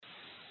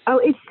Oh,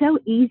 it's so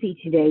easy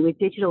today with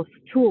digital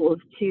tools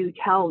to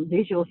tell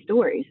visual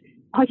stories.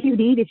 All you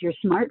need is your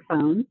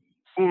smartphone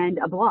and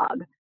a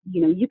blog.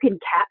 You can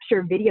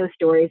capture video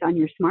stories on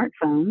your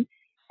smartphone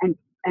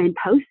and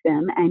post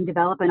them and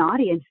develop an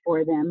audience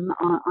for them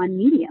on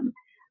Medium.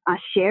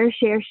 Share,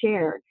 share,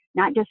 share,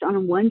 not just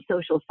on one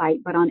social site,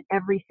 but on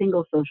every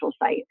single social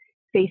site: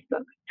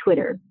 Facebook,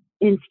 Twitter,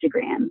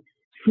 Instagram,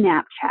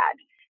 Snapchat.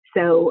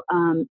 So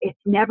it's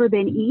never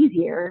been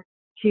easier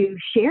to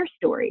share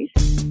stories.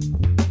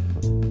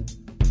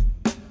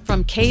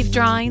 From cave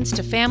drawings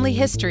to family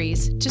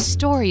histories to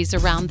stories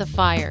around the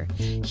fire,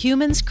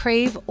 humans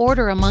crave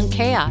order among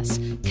chaos,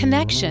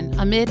 connection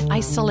amid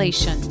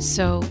isolation.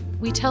 So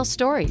we tell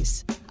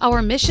stories.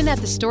 Our mission at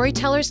the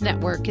Storytellers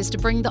Network is to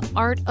bring the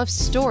art of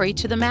story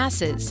to the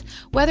masses.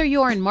 Whether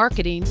you're in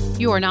marketing,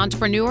 you're an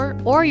entrepreneur,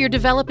 or you're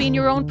developing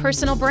your own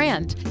personal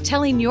brand,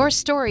 telling your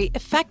story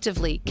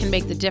effectively can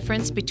make the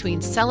difference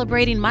between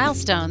celebrating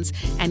milestones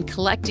and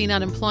collecting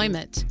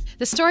unemployment.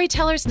 The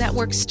Storytellers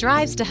Network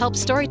strives to help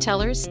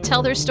storytellers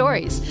tell their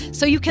stories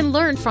so you can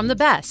learn from the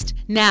best.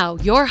 Now,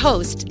 your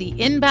host, the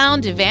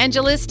inbound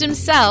evangelist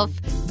himself,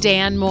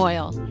 Dan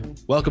Moyle.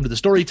 Welcome to the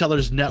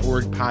Storytellers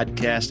Network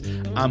podcast.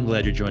 I'm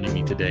glad you're joining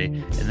me today.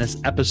 In this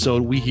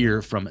episode, we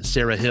hear from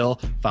Sarah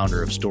Hill,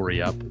 founder of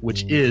StoryUp,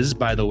 which is,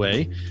 by the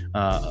way,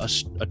 a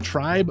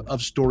tribe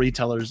of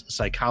storytellers,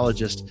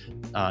 psychologists,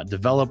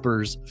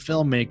 developers,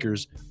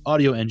 filmmakers,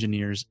 audio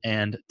engineers,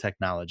 and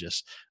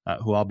technologists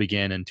who all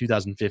began in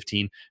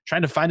 2015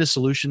 trying to find a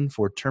solution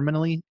for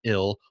terminally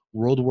ill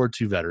World War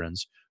II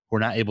veterans who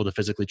are not able to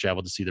physically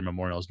travel to see their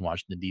memorials in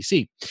Washington,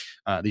 D.C.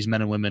 These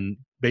men and women,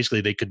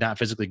 basically, they could not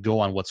physically go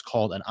on what's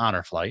called an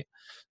honor flight.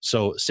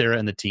 So Sarah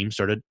and the team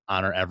started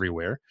Honor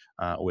Everywhere,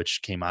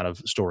 which came out of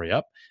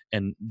StoryUp.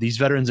 And these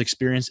veterans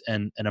experience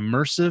an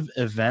immersive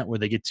event where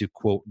they get to,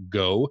 quote,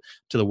 go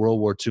to the World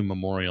War II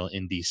Memorial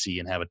in D.C.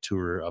 and have a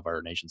tour of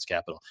our nation's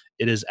capital.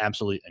 It is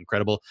absolutely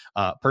incredible.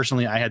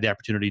 Personally, I had the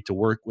opportunity to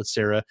work with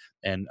Sarah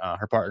and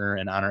her partner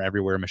in Honor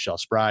Everywhere, Michelle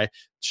Spry,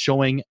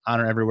 showing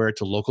Honor Everywhere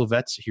to local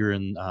vets here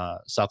in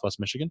Southwest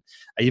Michigan.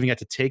 I even got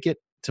to take it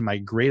to my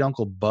great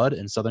uncle Bud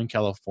in Southern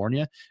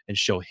California and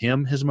show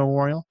him his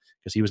memorial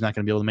because he was not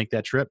going to be able to make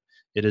that trip.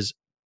 It is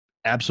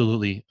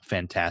absolutely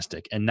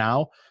fantastic. And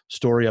now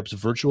StoryUp's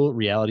virtual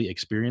reality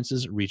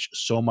experiences reach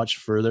so much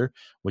further,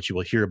 which you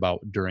will hear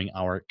about during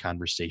our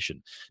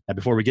conversation. Now,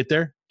 before we get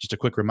there, just a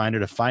quick reminder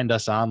to find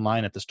us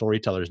online at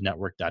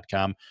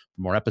thestorytellersnetwork.com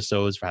for more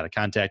episodes, for how to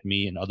contact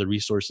me, and other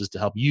resources to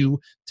help you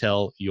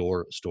tell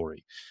your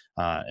story.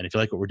 And if you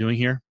like what we're doing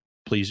here,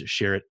 please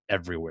share it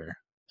everywhere.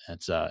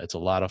 It's a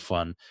lot of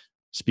fun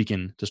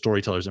speaking to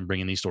storytellers and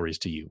bringing these stories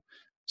to you.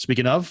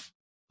 Speaking of,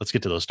 let's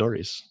get to those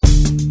stories.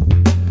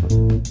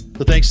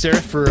 So thanks, Sarah,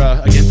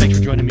 thanks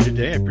for joining me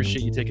today. I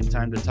appreciate you taking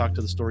time to talk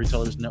to the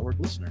Storytellers Network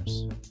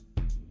listeners.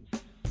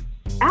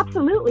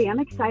 Absolutely. I'm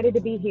excited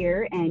to be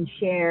here and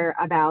share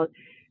about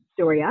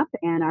StoryUp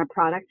and our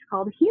product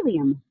called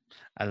Helium.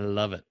 I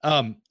love it.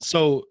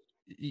 So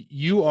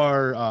you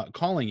are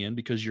calling in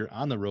because you're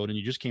on the road and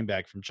you just came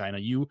back from China.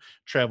 You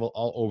travel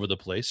all over the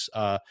place.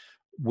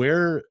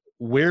 Where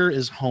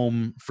is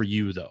home for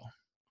you, though?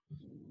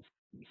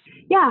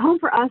 Yeah, home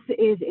for us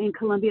is in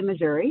Columbia,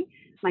 Missouri.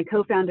 My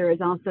co-founder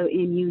is also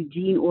in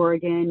Eugene,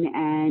 Oregon,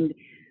 and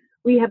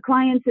we have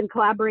clients and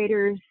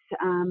collaborators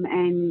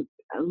and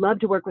love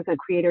to work with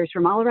creators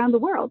from all around the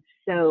world.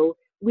 So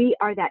we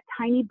are that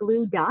tiny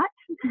blue dot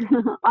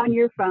on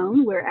your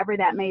phone, wherever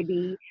that may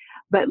be,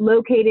 but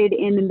located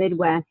in the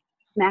Midwest,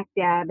 smack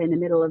dab in the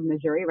middle of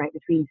Missouri, right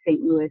between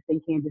St. Louis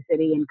and Kansas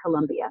City and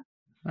Columbia.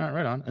 All right,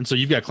 right on. And so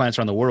you've got clients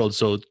around the world.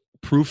 So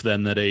proof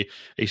then that a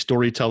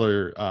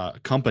storytelling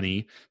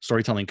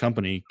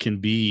company can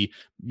be,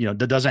 that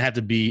doesn't have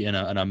to be in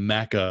a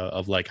mecca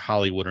of like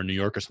Hollywood or New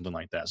York or something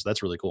like that. So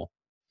that's really cool.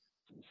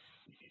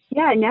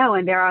 Yeah, no,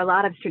 and there are a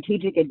lot of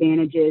strategic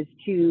advantages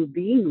to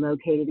being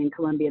located in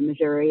Columbia,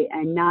 Missouri,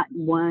 and not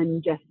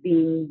one just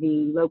being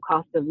the low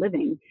cost of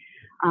living.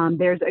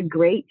 There's a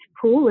great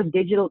pool of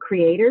digital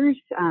creators,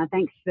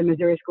 thanks to the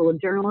Missouri School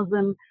of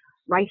Journalism,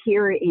 right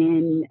here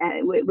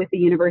with the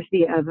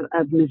University of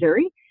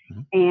Missouri.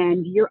 Mm-hmm.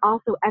 And you're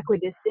also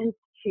equidistant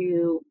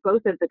to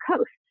both of the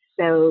coasts.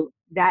 So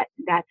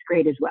that's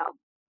great as well.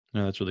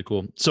 Yeah, that's really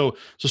cool. So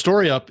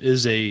StoryUp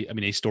is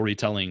a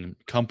storytelling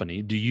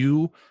company. Do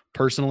you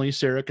personally,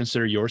 Sarah,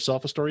 consider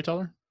yourself a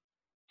storyteller?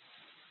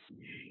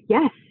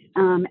 Yes.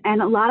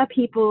 And a lot of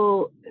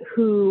people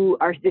who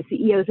are the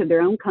CEOs of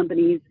their own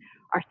companies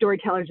are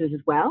storytellers as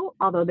well,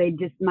 although they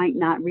just might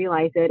not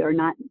realize it or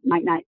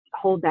might not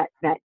hold that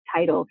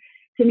title.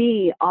 To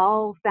me,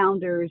 all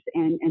founders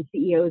and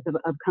CEOs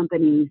of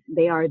companies,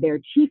 they are their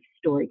chief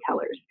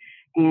storytellers.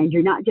 And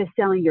you're not just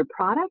selling your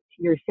product,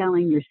 you're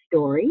selling your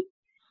story.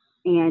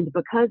 And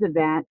because of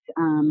that,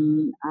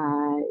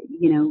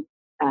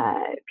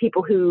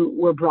 people who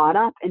were brought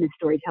up in the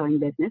storytelling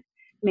business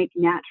make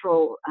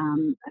natural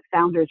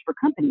founders for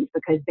companies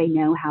because they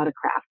know how to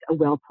craft a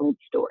well-told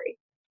story.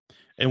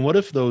 And what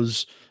if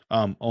those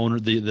owner,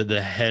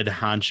 the head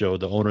honcho,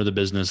 the owner of the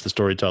business, the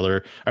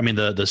storyteller, I mean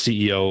the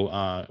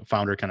CEO,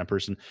 founder kind of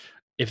person,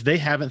 if they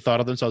haven't thought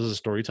of themselves as a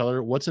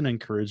storyteller, what's an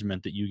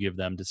encouragement that you give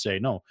them to say,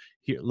 no,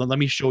 here, let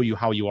me show you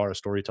how you are a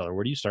storyteller?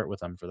 Where do you start with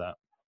them for that?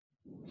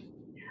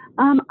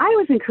 I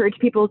always encourage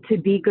people to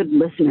be good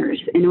listeners.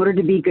 In order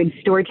to be good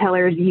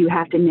storytellers, you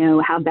have to know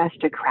how best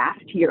to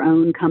craft your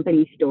own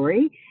company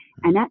story.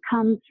 And that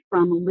comes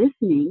from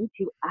listening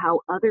to how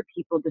other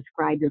people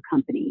describe your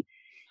company.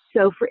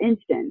 So for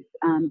instance,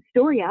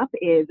 StoryUp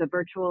is a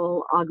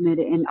virtual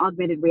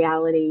augmented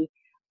reality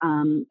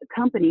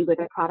company with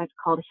a product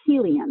called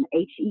Helium,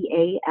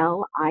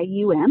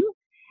 Healium.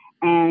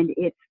 And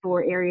it's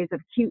for areas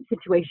of acute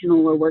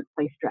situational or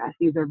workplace stress.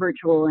 These are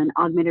virtual and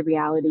augmented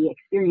reality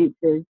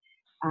experiences,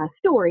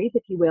 stories,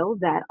 if you will,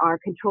 that are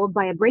controlled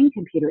by a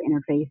brain-computer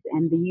interface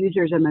and the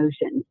user's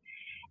emotions.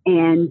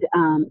 And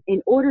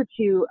in order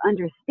to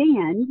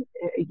understand,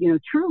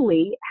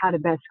 truly how to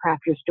best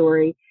craft your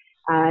story,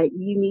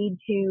 you need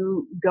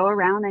to go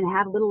around and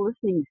have little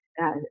listening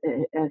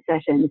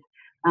sessions,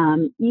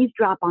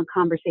 eavesdrop on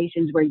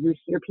conversations where you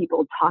hear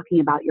people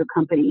talking about your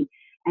company.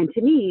 And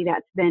to me,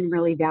 that's been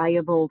really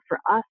valuable for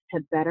us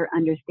to better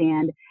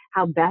understand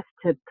how best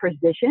to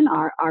position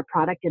our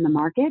product in the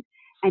market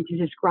and to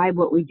describe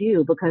what we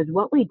do, because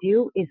what we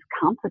do is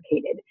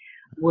complicated.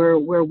 We're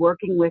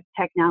working with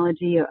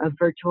technology of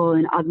virtual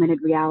and augmented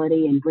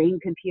reality and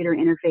brain-computer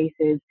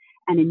interfaces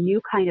and a new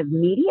kind of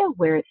media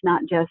where it's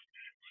not just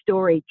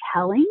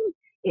storytelling,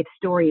 it's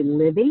story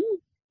living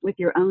with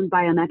your own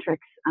biometrics,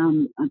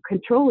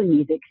 controlling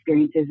these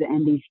experiences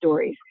and these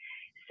stories.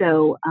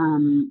 So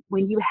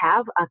when you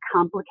have a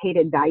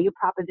complicated value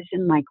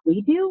proposition like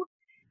we do,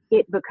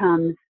 it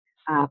becomes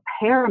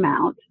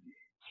paramount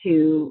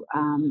to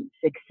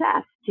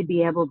success to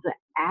be able to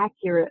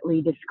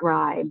accurately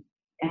describe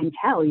and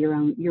tell your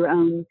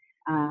own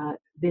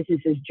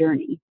business's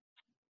journey.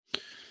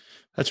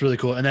 That's really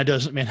cool. And that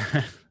does, man,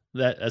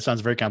 that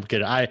sounds very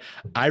complicated.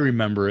 I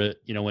remember it,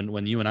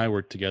 when you and I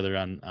worked together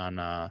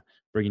on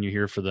bringing you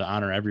here for the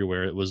Honor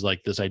Everywhere, it was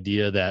like this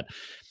idea that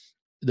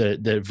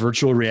the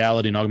virtual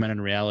reality and augmented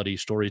reality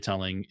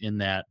storytelling in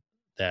that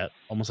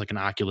almost like an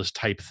Oculus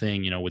type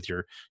thing, with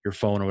your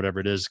phone or whatever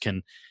it is,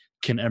 can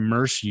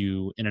immerse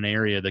you in an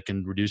area that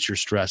can reduce your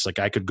stress. Like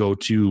I could go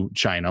to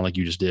China like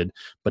you just did,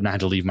 but not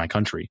have to leave my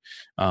country,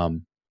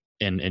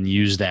 and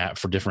use that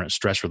for different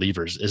stress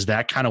relievers. Is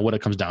that kind of what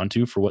it comes down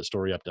to for what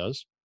StoryUp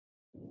does?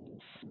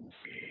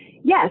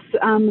 Yes,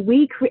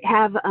 we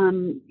have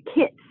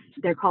kits.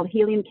 They're called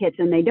Helium kits,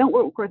 and they don't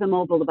work with a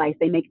mobile device.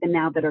 They make them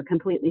now that are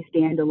completely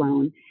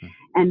standalone.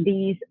 And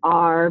these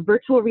are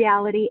virtual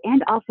reality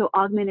and also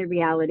augmented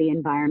reality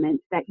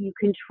environments that you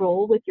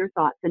control with your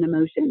thoughts and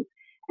emotions.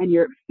 And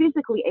you're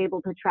physically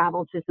able to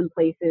travel to some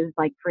places,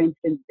 like, for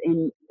instance,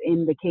 in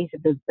the case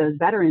of those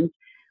veterans,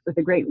 with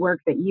the great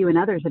work that you and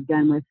others have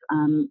done with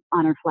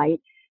Honor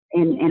Flight,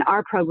 and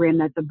our program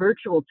that's a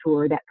virtual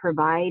tour that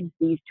provides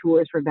these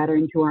tours for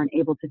veterans who aren't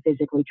able to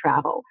physically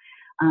travel.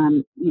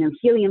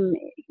 Helium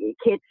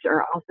kits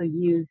are also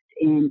used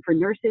for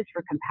nurses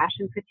for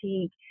compassion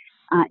fatigue.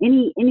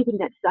 Anything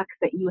that sucks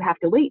that you have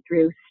to wait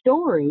through.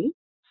 Story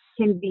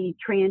can be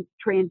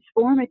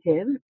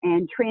transformative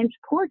and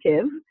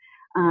transportive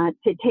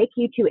to take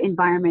you to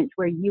environments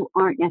where you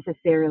aren't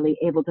necessarily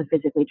able to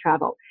physically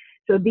travel.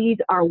 So these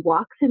are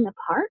walks in the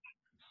park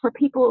for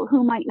people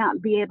who might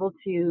not be able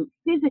to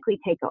physically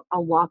take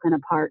a walk in a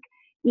park,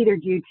 either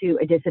due to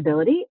a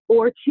disability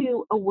or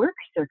to a work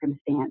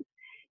circumstance.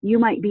 You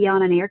might be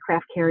on an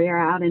aircraft carrier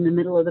out in the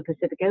middle of the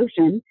Pacific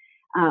Ocean,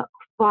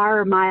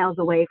 far miles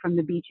away from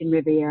the beach in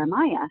Riviera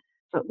Maya,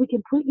 but we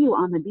can put you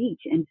on the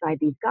beach inside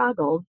these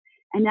goggles.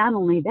 And not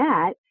only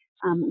that,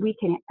 we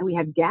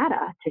have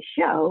data to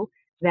show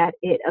that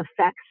it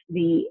affects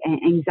the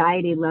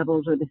anxiety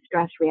levels or the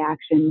stress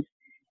reactions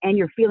and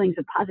your feelings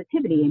of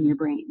positivity in your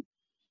brain.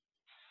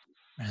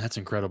 Man, that's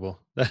incredible.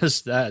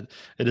 It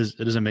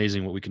is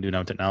amazing what we can do now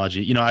with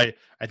technology. I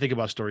think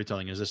about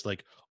storytelling as this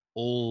like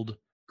old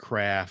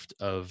craft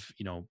of,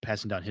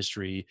 passing down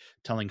history,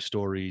 telling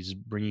stories,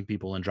 bringing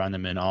people and drawing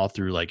them in all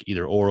through like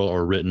either oral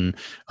or written.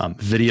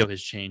 Video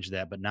has changed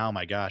that, but now,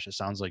 my gosh, it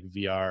sounds like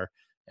VR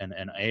and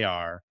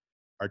AR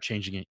are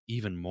changing it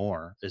even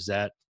more.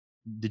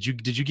 Did you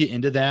get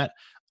into that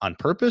on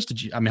purpose?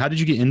 How did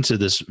you get into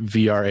this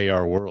VR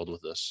AR world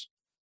with this?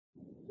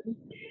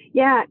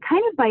 Yeah,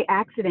 kind of by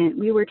accident.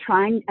 We were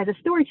trying, as a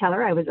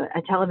storyteller, I was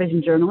a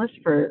television journalist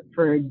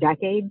for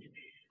decades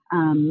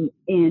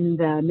in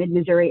the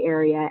mid-Missouri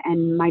area,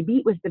 and my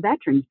beat was the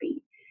veterans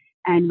beat.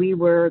 And we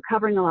were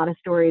covering a lot of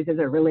stories as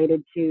it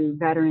related to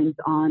veterans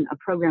on a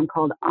program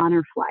called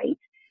Honor Flight.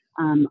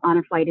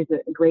 Honor Flight is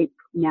a great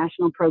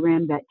national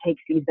program that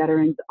takes these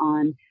veterans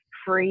on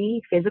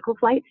free physical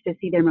flights to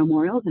see their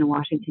memorials in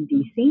Washington,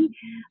 D.C.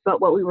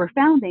 But what we were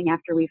founding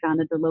after we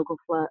founded the local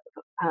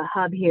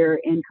hub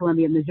here in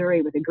Columbia,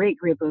 Missouri, with a great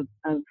group of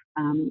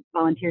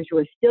volunteers who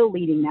are still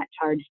leading that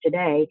charge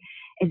today,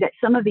 is that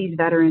some of these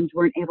veterans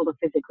weren't able to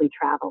physically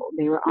travel.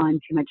 They were on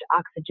too much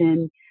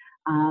oxygen.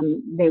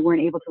 They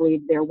weren't able to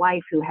leave their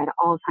wife who had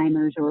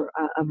Alzheimer's or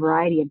a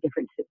variety of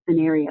different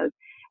scenarios.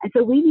 And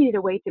so we needed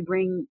a way to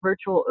bring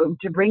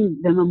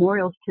the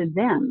memorials to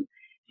them.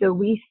 So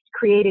we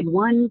created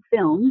one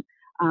film,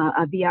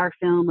 a VR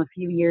film a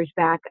few years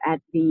back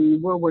at the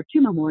World War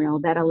II Memorial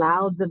that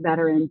allowed the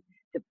veterans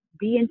to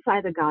be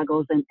inside the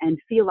goggles and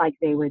feel like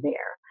they were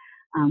there.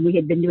 We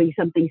had been doing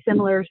something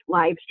similar,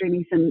 live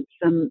streaming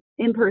some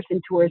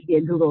in-person tours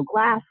via Google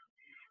Glass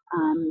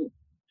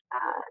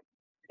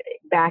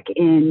back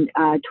in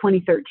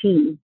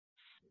 2013.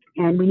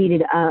 And we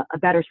needed a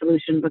better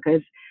solution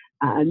because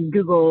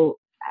Google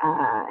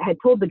had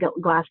pulled the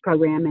Glass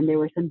program, and there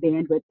were some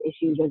bandwidth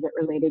issues as it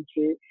related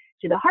to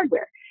the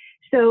hardware.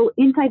 So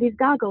inside these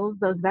goggles,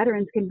 those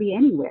veterans can be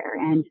anywhere.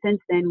 And since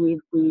then,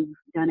 we've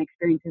done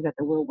experiences at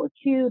the World War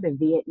II, the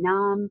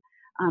Vietnam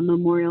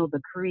Memorial,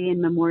 the Korean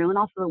Memorial, and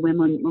also the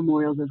women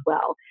memorials as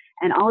well.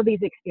 And all of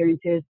these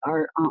experiences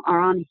are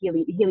on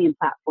the Helium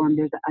platform.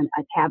 There's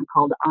a tab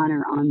called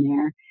Honor on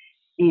there.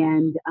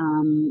 And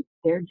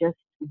they're just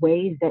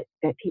ways that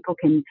people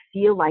can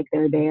feel like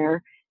they're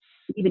there,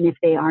 even if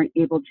they aren't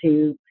able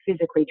to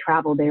physically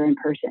travel there in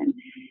person.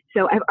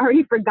 So I've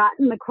already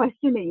forgotten the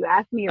question that you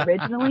asked me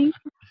originally.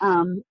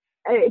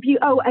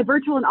 A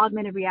virtual and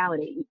augmented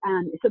reality.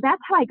 So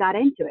that's how I got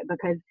into it,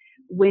 because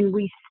when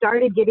we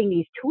started giving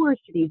these tours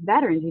to these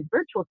veterans, these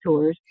virtual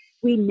tours,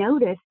 we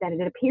noticed that it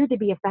appeared to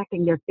be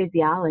affecting their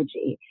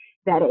physiology,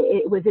 that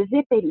it was as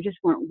if they just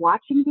weren't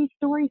watching these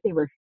stories, they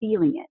were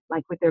feeling it,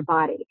 like with their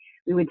body.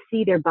 We would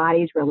see their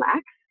bodies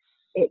relax.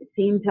 It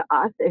seemed to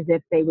us as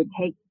if they would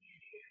take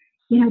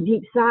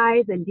deep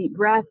sighs and deep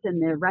breaths,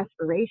 and their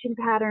respiration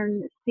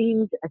pattern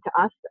seemed to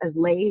us as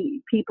lay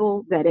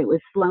people that it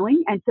was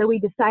slowing. And so we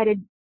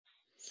decided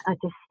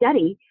to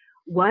study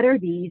what are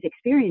these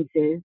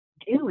experiences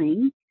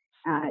doing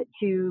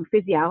to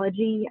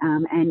physiology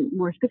and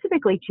more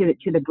specifically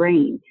to the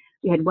brain.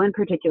 We had one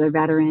particular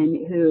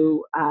veteran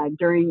who,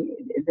 during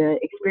the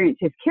experience,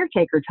 his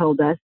caretaker told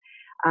us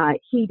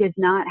he does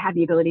not have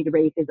the ability to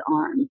raise his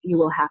arms. You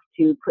will have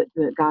to put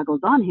the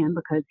goggles on him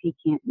because he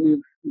can't move,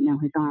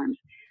 his arms.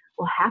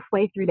 Well,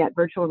 halfway through that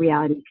virtual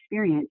reality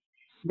experience,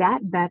 that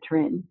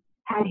veteran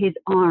had his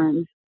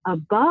arms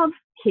above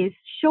his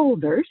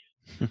shoulders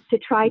to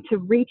try to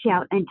reach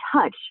out and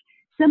touch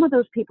some of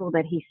those people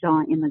that he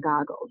saw in the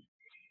goggles.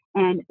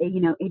 And,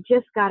 it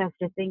just got us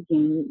to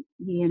thinking,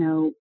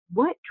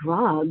 what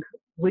drug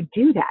would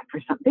do that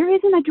for some? There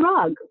isn't a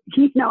drug,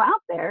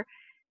 out there,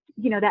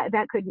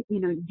 that could,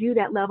 do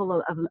that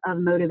level of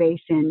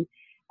motivation.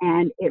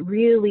 And it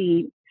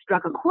really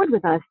struck a chord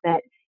with us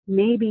that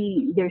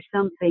maybe there's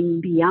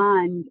something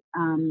beyond,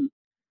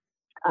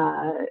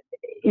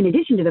 in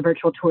addition to the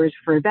virtual tours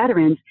for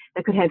veterans,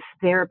 that could have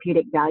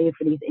therapeutic value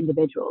for these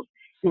individuals.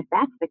 And if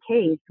that's the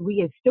case,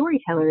 we as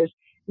storytellers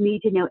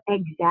need to know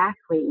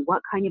exactly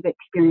what kind of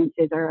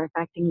experiences are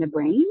affecting the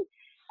brain,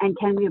 and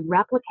can we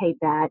replicate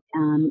that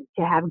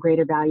to have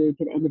greater value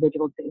to the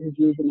individual who's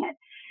using it.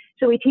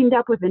 So we teamed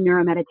up with the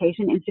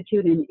Neuromeditation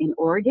Institute in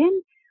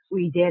Oregon.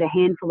 We did a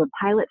handful of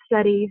pilot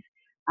studies.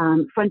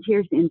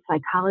 Frontiers in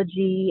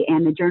Psychology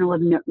and the Journal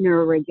of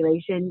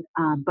Neuroregulation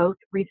both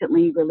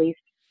recently released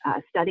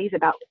studies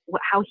about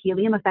how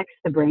helium affects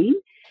the brain.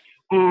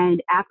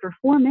 And after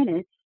 4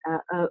 minutes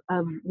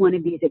of one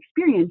of these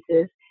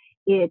experiences,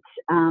 it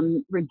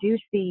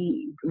reduced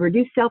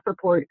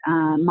self-report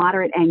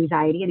moderate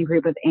anxiety in a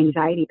group of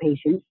anxiety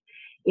patients.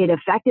 It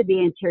affected the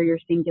anterior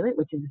cingulate,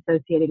 which is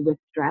associated with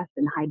stress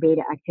and high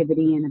beta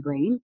activity in the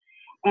brain.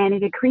 And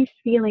it increased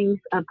feelings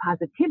of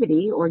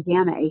positivity or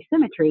gamma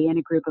asymmetry in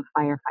a group of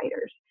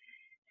firefighters.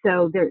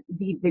 So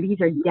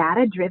these are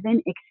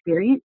data-driven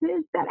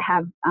experiences that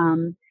have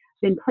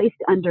been placed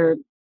under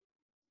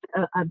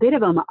a bit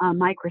of a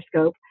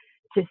microscope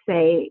to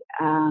say,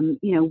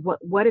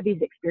 what are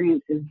these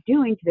experiences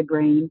doing to the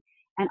brain?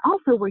 And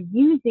also, we're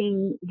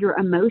using your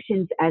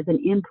emotions as an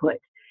input.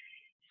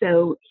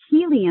 So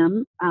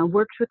helium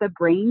works with a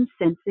brain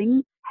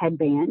sensing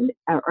headband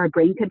or a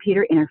brain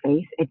computer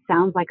interface. It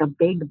sounds like a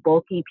big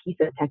bulky piece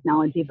of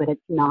technology, but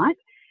it's not.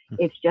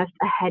 It's just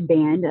a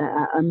headband.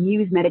 A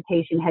Muse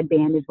meditation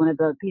headband is one of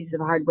the pieces of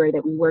hardware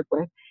that we work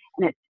with,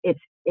 and it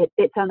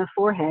fits on the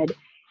forehead.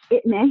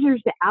 It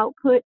measures the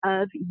output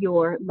of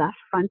your left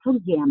frontal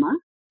gamma,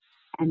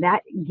 and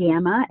that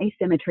gamma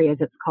asymmetry, as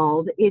it's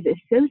called, is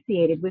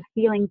associated with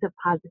feelings of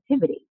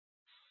positivity.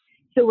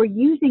 So we're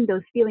using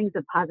those feelings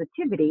of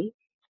positivity,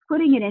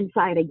 putting it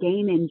inside a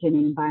game engine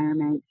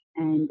environment,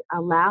 and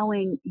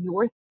allowing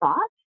your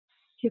thoughts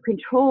to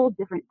control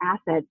different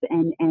assets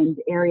and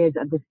areas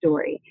of the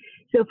story.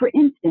 So for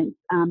instance,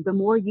 the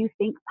more you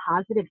think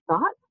positive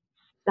thoughts,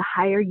 the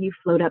higher you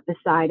float up the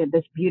side of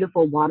this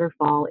beautiful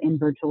waterfall in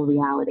virtual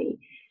reality.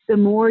 The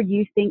more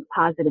you think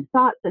positive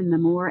thoughts, and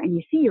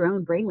you see your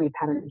own brainwave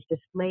patterns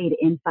displayed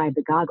inside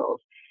the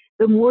goggles.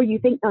 The more you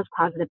think those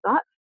positive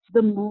thoughts,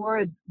 the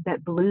more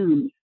that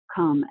blooms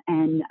come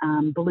and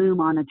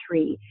bloom on a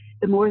tree.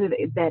 The more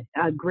that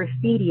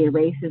graffiti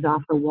erases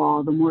off the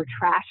wall, the more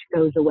trash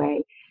goes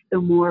away. the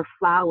more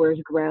flowers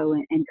grow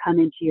and come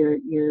into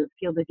your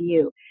field of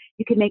view.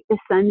 You can make the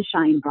sun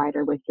shine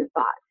brighter with your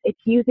thoughts. It's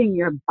using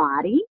your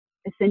body,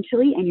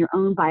 essentially, and your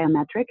own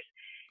biometrics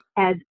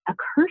as a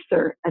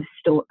cursor of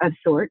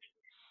sorts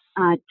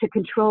to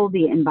control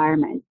the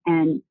environment.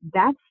 And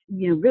that's,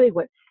 really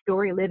what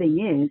story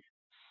living is.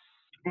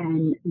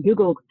 And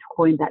Google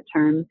coined that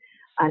term,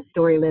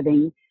 story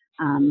living.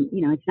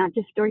 It's not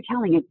just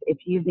storytelling,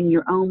 it's using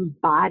your own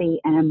body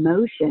and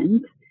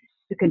emotions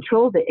to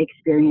control the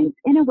experience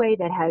in a way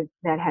that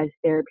has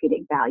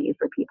therapeutic value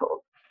for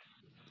people.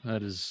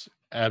 That is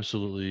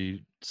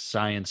absolutely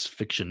science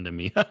fiction to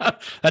me.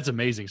 That's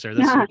amazing, Sarah.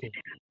 That's so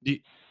cool.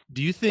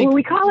 Do you think? Well,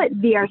 we call it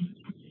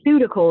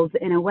pharmaceuticals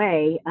in a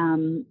way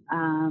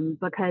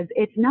because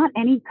it's not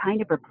any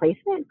kind of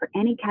replacement for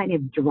any kind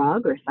of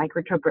drug or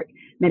psychotropic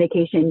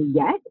medication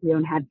yet. We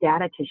don't have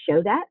data to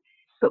show that,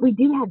 but we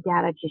do have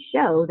data to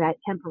show that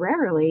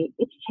temporarily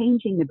it's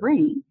changing the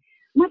brain.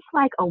 Much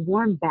like a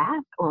warm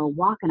bath or a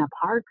walk in a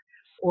park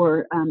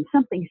or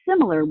something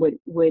similar would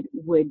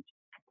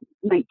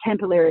might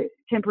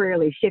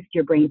temporarily shift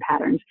your brain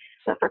patterns.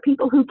 But for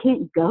people who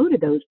can't go to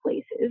those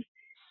places,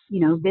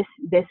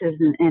 this is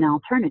an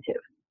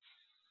alternative.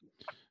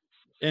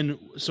 And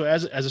so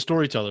as a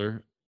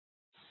storyteller,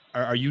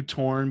 are you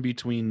torn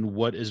between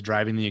what is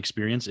driving the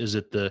experience? Is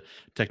it the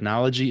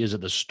technology? Is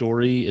it the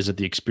story? Is it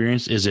the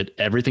experience? Is it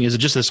everything? Is it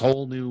just this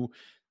whole new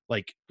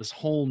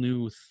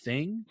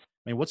thing?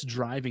 I mean, what's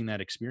driving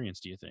that experience,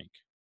 do you think?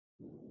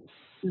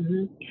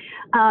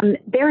 Mm-hmm.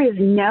 There is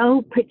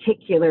no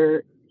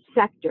particular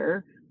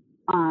sector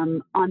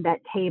on that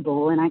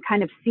table, and I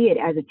kind of see it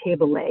as a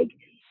table leg.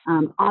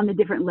 On the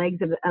different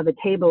legs of a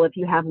table, if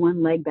you have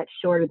one leg that's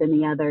shorter than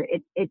the other,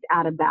 it's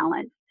out of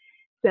balance.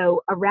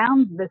 So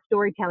around the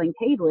storytelling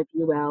table, if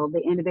you will,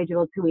 the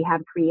individuals who we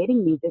have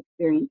creating these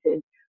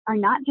experiences are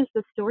not just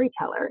a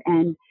storyteller.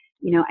 And,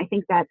 I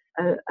think that's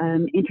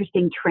an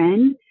interesting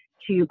trend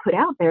to put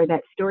out there,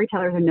 that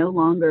storytellers are no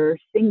longer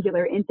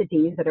singular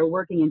entities that are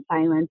working in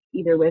silence,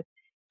 either with,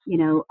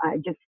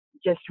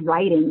 just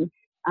writing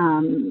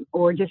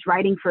or just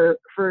writing for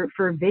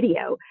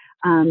video.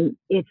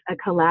 It's a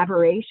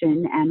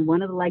collaboration, and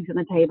one of the legs on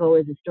the table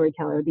is a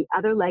storyteller. The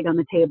other leg on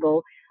the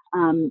table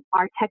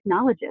are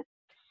technologists.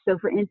 So,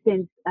 for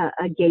instance,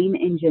 a game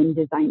engine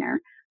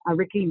designer.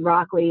 Ricky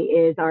Rockley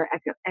is our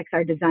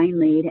XR design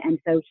lead, and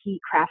so he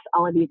crafts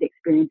all of these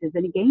experiences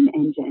in a game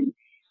engine,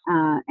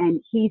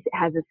 and he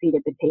has a seat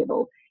at the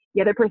table.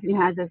 The other person who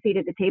has a seat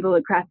at the table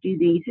at crafting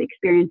these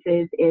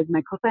experiences is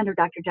my co-founder,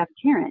 Dr. Jeff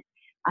Tarrant.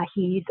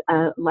 He's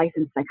a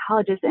licensed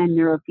psychologist and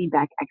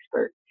neurofeedback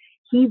expert.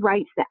 He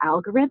writes the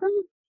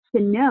algorithms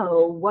to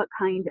know what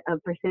kind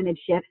of percentage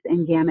shifts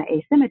and gamma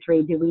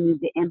asymmetry do we need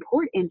to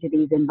import into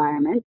these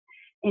environments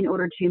in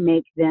order to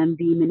make them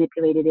be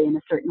manipulated in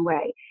a certain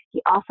way.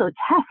 He also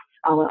tests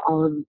all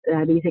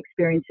of these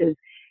experiences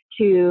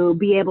to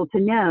be able to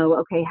know,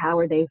 okay, how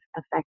are they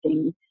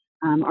affecting,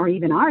 or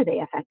even are they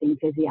affecting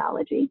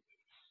physiology?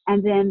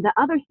 And then the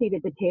other seat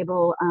at the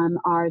table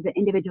are the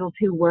individuals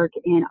who work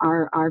in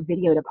our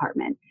video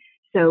department.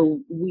 So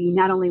we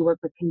not only work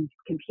with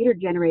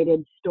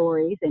computer-generated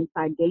stories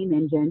inside game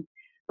engines,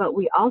 but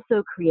we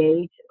also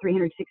create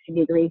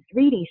 360-degree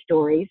 3D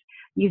stories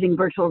using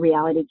virtual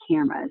reality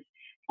cameras.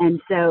 And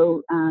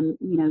so,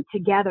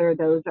 together,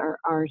 those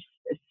are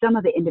some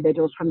of the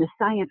individuals from the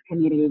science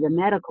community, the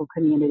medical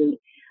community,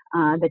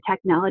 the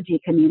technology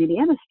community,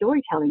 and the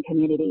storytelling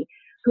community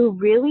who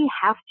really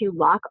have to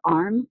lock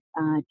arms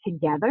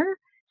together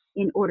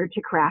in order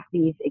to craft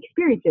these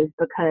experiences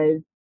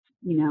because,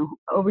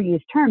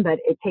 overused term, but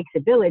it takes a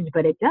village,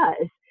 but it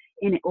does,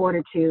 in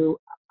order to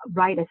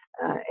write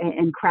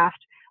and craft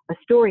a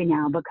story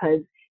now,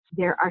 because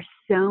there are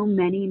so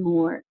many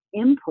more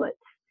inputs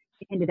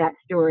into that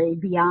story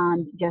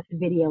beyond just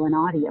video and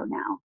audio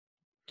now.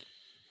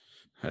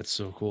 That's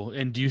so cool.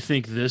 And do you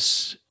think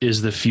this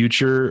is the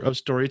future of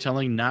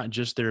storytelling, not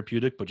just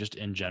therapeutic, but just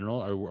in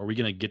general? Are we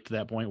going to get to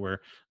that point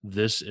where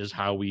this is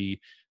how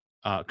we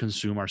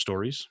consume our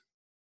stories?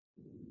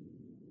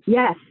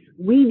 Yes,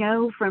 we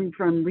know from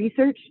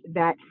research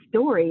that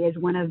story is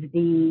one of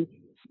the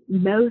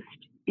most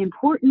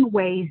important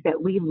ways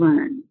that we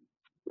learn,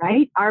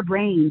 right? Our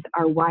brains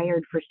are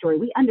wired for story.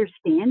 We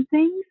understand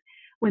things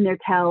when they're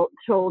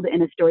told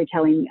in a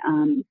storytelling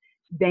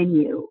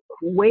venue,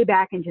 way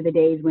back into the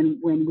days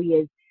when we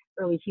as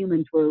early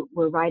humans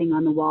were writing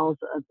on the walls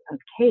of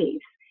caves.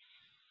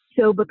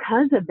 So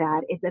because of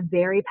that, it's a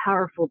very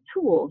powerful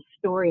tool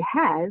story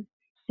has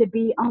to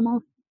be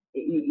almost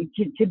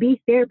to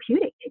be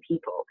therapeutic to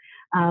people,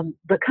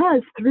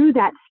 because through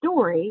that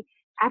story,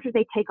 after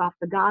they take off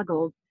the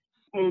goggles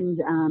and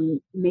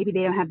maybe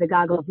they don't have the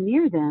goggles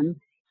near them,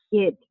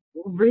 it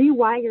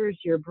rewires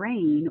your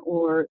brain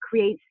or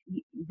creates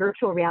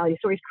virtual reality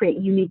stories, create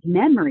unique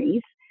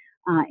memories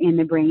in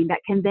the brain that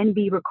can then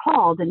be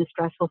recalled in a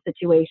stressful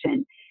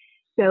situation.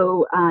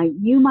 So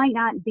you might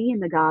not be in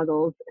the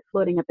goggles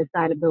floating up the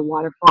side of the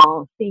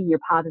waterfall, seeing your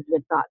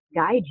positive thoughts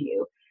guide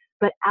you,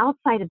 but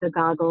outside of the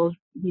goggles,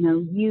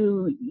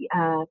 you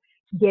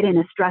get in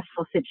a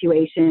stressful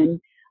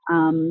situation.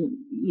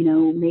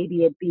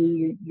 Maybe it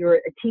be you're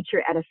a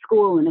teacher at a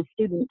school and a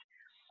student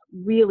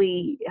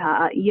really,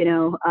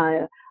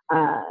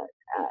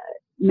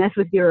 mess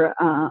with your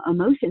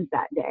emotions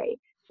that day.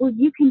 Well,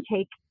 you can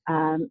take,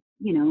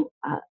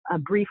 a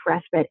brief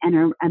respite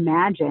and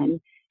imagine,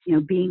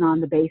 being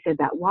on the base of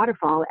that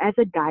waterfall as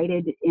a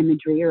guided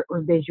imagery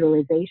or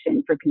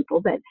visualization for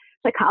people that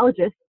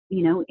psychologists,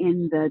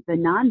 in the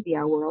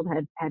non-VR world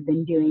have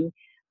been doing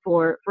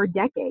for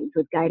decades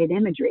with guided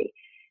imagery.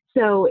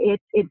 So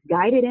it's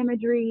guided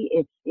imagery,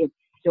 it's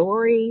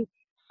story,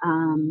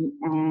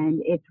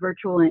 and it's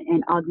virtual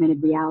and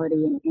augmented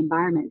reality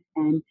environments.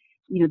 And,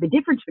 the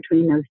difference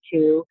between those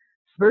two,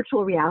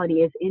 virtual reality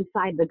is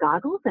inside the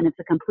goggles and it's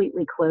a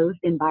completely closed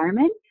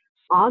environment.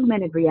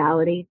 Augmented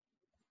reality,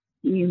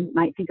 you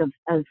might think of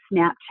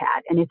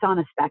Snapchat, and it's on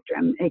a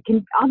spectrum.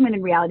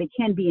 Augmented reality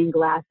can be in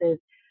glasses,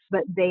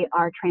 but they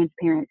are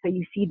transparent. So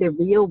you see the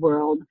real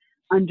world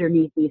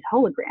underneath these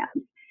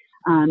holograms.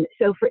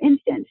 So for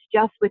instance,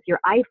 just with your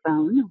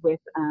iPhone, with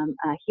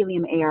a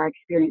Helium AR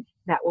experience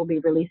that we'll be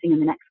releasing in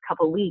the next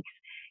couple of weeks,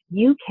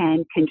 you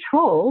can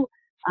control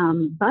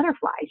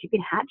butterflies. You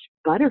can hatch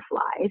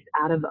butterflies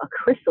out of a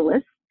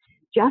chrysalis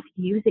just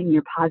using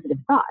your positive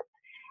thoughts.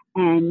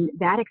 And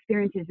that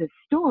experience is a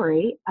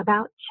story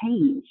about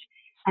change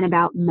and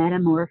about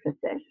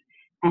metamorphosis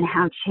and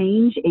how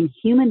change in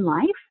human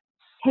life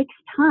takes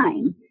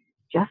time,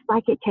 just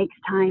like it takes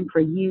time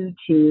for you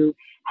to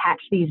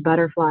hatch these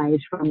butterflies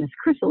from this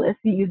chrysalis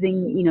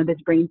using,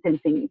 this brain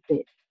sensing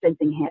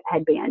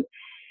headband.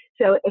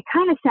 So it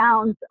kind of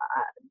sounds,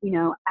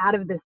 out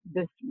of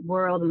this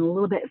world and a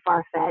little bit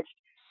far-fetched,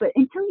 but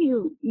until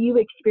you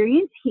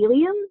experience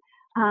helium,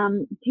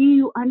 do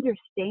you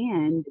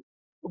understand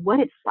what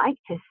it's like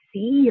to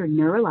see your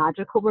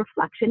neurological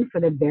reflection for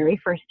the very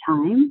first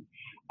time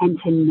and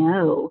to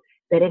know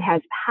that it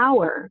has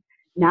power,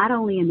 not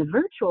only in the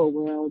virtual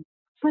world,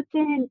 but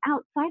then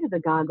outside of the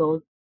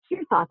goggles,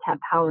 your thoughts have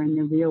power in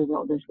the real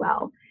world as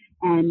well.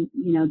 And,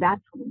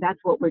 that's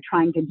what we're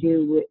trying to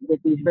do with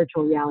these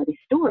virtual reality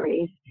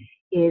stories,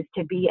 is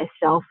to be a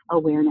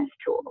self-awareness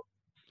tool.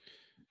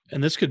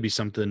 And this could be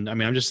something,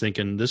 I'm just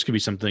thinking this could be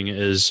something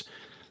as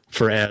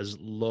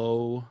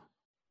low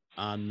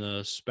on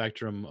the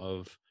spectrum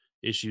of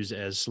issues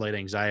as slight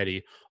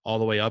anxiety all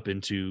the way up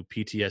into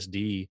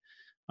PTSD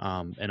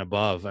and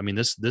above.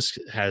 This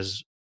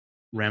has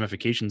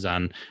ramifications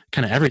on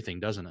kind of everything,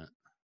 doesn't it?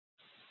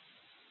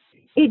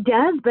 It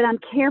does, but I'm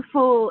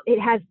careful. It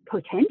has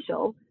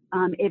potential.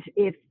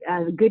 If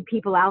good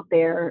people out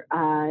there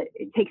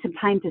take some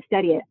time to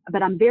study it,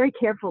 but I'm very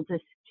careful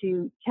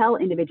to tell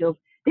individuals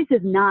this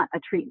is not a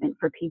treatment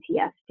for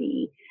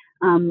PTSD.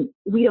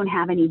 We don't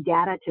have any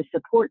data to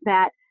support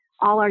that.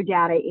 All our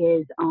data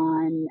is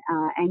on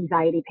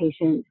anxiety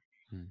patients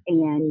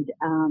and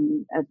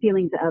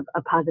feelings of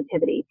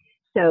positivity.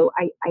 So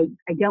I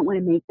don't want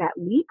to make that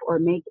leap or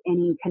make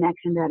any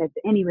connection that it's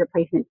any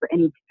replacement for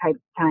any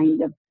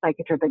kind of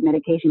psychotropic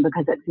medication,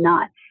 because it's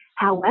not.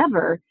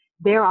 However,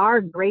 there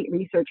are great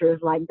researchers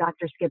like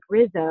Dr. Skip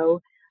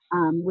Rizzo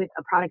with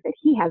a product that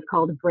he has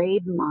called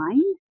Brave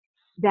Mind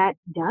that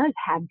does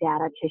have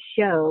data to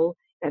show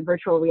that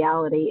virtual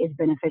reality is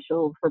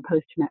beneficial for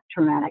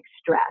post-traumatic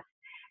stress.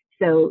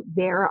 So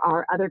there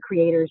are other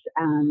creators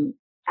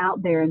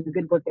out there, and the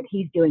good work that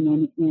he's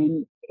doing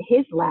in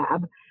his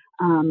lab,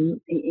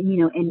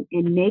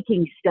 in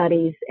making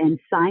studies and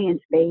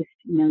science-based,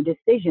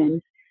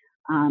 decisions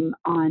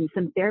on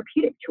some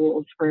therapeutic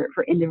tools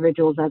for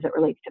individuals as it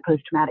relates to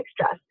post-traumatic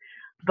stress.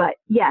 But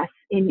yes,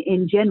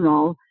 in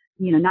general,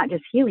 not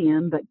just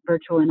helium, but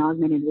virtual and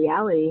augmented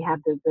reality have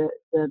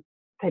the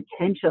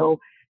potential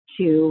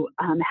to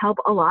help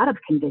a lot of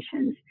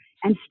conditions.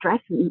 And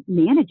stress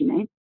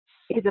management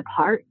is a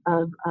part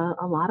of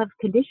a lot of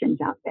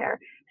conditions out there.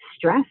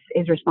 Stress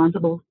is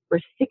responsible for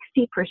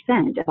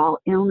 60% of all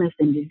illness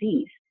and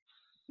disease.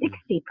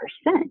 60%.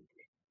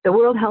 The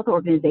World Health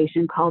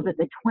Organization calls it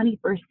the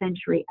 21st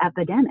century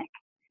epidemic.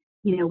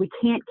 We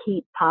can't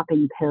keep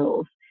popping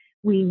pills.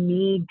 We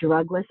need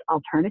drugless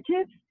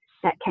alternatives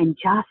that can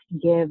just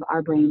give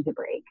our brains a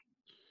break.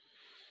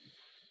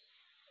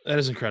 That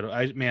is incredible.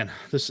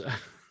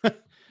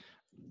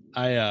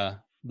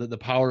 The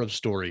power of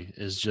story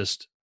is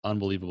just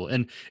unbelievable.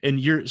 And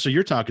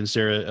you're talking,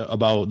 Sarah,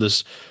 about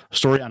this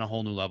story on a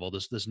whole new level,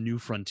 this new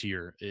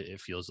frontier, it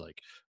feels like.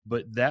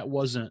 But that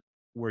wasn't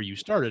where you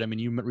started.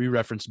 You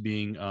referenced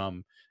being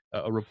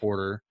a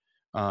reporter.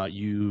 I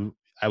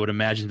would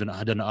imagine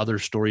done other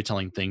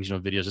storytelling things,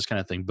 videos, this kind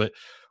of thing. But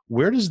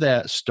where does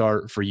that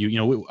start for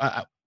you?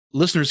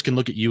 Listeners can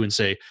look at you and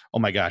say, "Oh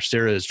my gosh,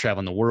 Sarah is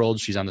traveling the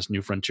world. She's on this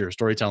new frontier of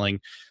storytelling."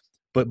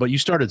 But you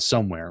started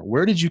somewhere.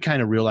 Where did you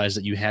kind of realize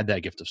that you had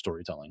that gift of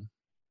storytelling?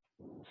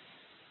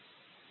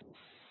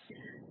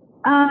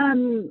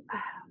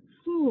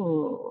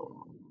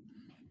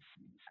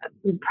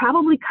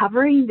 Probably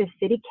covering the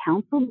city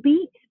council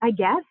beat, I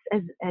guess,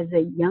 as a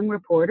young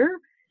reporter.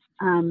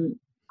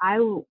 I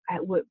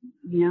would,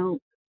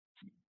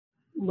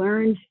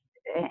 learned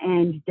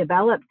and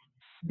developed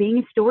being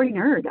a story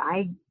nerd.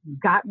 I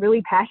got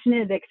really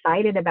passionate and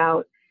excited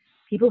about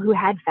people who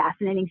had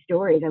fascinating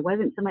stories. I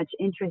wasn't so much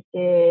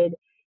interested,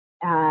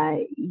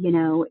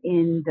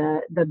 in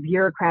the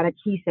bureaucratic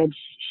he said,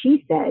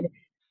 she said.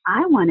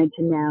 I wanted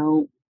to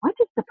know, what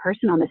does the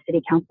person on the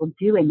city council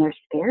do in their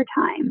spare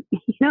time?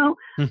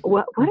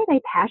 What are they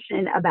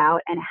passionate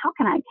about, and how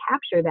can I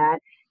capture that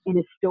in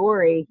a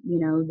story,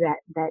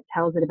 that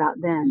tells it about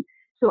them?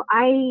 So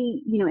I,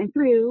 and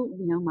through,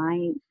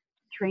 my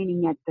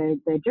training at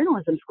the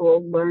journalism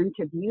school, learned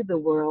to view the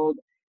world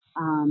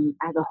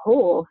as a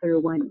whole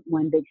through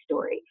one big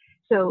story.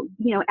 So,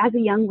 as a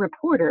young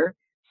reporter,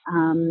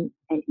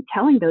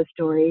 telling those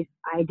stories,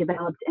 I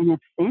developed an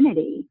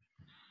affinity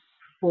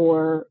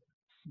for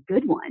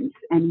good ones,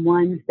 and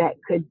ones that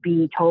could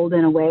be told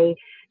in a way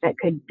that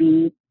could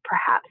be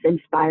perhaps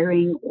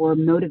inspiring or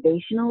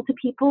motivational to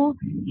people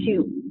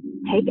to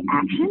take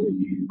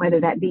action, whether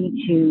that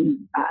be to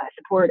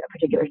support a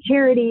particular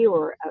charity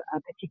or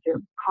a particular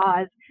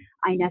cause.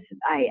 I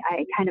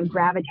kind of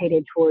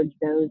gravitated towards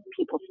those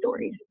people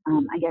stories,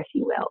 I guess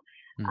you will.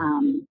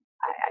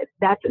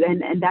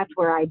 That's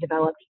where I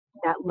developed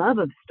that love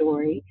of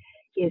story,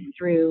 is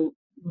through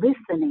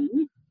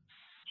listening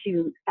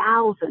to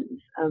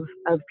thousands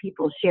of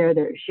people share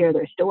their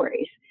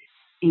stories.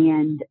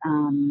 And,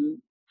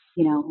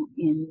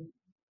 in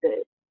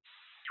the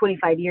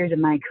 25 years of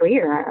my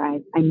career,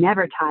 I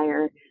never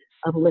tire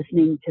of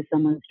listening to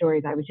someone's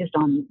stories. I was just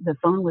on the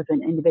phone with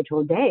an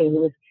individual today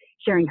who was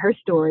sharing her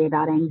story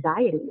about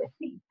anxiety with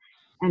me.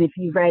 And if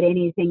you've read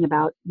anything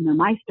about,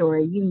 my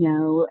story,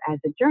 as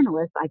a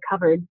journalist, I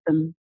covered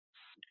some,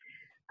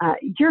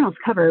 journals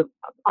cover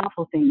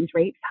awful things: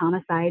 rapes,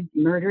 homicides,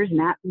 murders,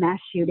 mass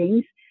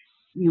shootings.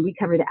 We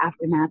cover the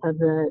aftermath of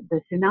the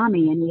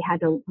tsunami, and we have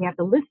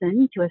to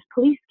listen to a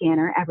police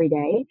scanner every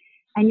day.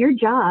 And your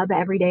job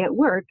every day at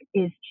work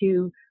is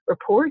to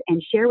report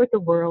and share with the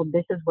world,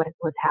 this is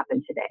what's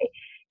happened today.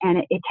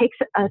 And it takes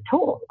a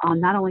toll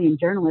on not only in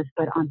journalists,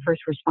 but on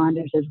first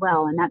responders as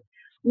well. And that's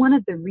one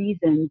of the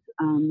reasons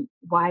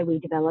why we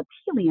developed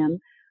Helium,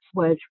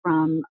 was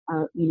from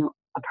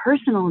a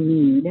personal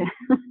need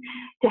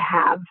to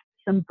have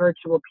some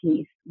virtual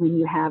peace when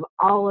you have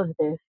all of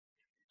this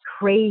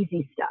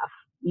crazy stuff,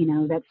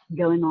 that's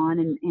going on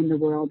in the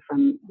world,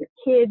 from your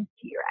kids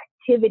to your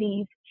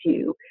activities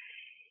to,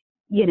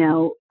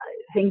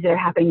 things that are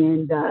happening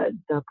in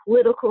the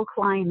political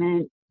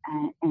climate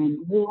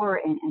and war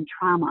and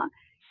trauma.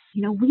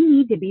 We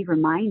need to be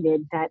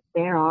reminded that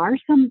there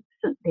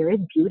is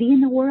beauty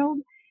in the world,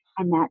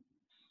 and that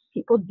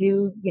people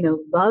do,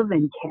 love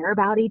and care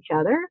about each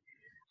other.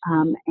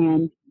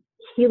 And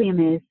Helium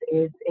is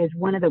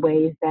one of the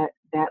ways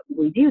that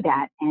we do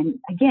that. And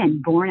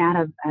again, born out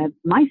of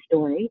my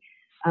story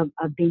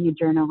of being a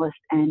journalist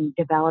and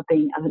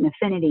developing of an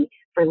affinity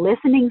for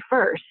listening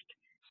first.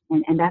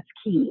 And that's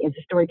key. As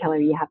a storyteller,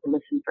 you have to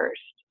listen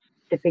first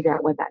to figure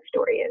out what that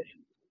story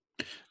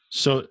is.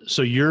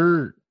 So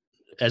you're,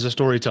 as a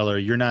storyteller,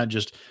 you're not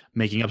just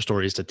making up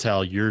stories to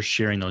tell, you're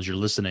sharing those, you're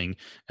listening,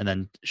 and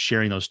then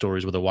sharing those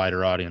stories with a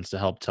wider audience to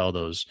help tell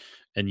those.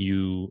 And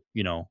you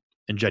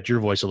inject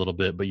your voice a little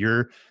bit, but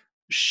you're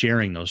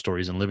sharing those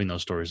stories and living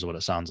those stories is what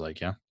it sounds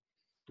like. Yeah.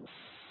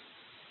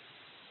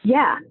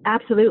 Yeah,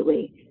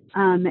 absolutely.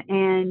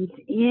 And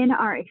in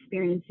our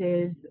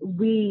experiences,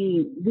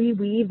 we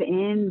weave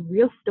in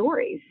real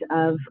stories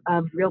of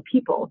real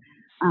people.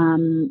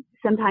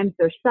 Sometimes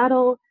they're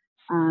subtle.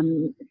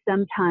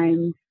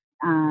 Sometimes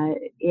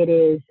it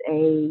is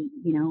a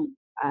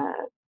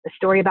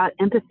story about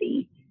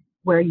empathy,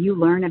 where you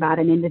learn about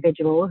an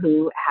individual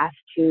who has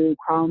to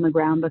crawl on the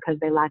ground because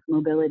they lack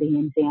mobility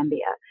in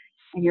Zambia.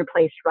 And you're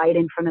placed right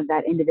in front of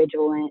that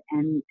individual,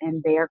 and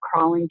they are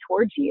crawling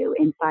towards you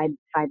inside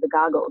the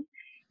goggles.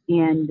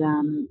 And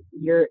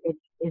it's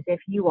as if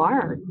you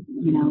are,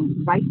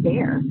 right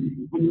there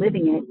and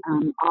living it,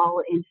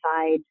 all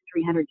inside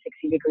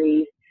 360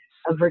 degrees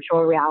of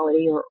virtual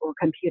reality or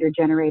computer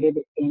generated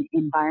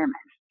environments.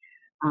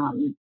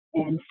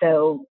 And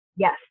so,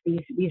 yes,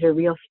 these are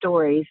real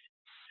stories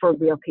for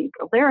real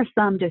people. There are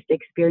some just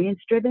experience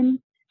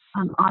driven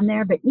on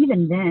there, but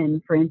even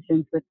then, for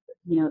instance, with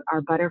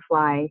our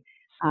butterfly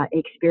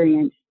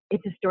experience,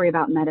 it's a story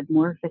about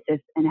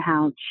metamorphosis and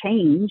how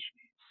change,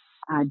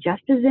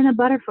 just as in a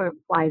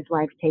butterfly's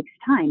life takes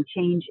time,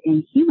 change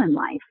in human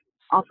life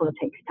also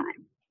takes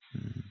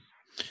time.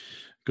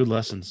 Good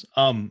lessons.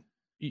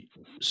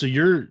 So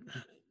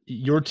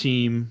your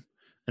team,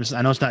 and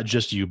I know it's not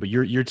just you, but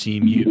your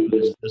team,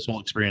 this whole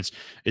experience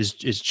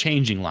is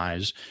changing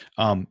lives.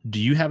 Do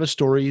you have a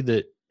story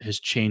that has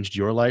changed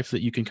your life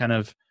that you can kind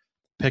of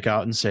pick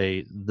out and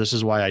say, this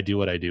is why I do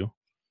what I do?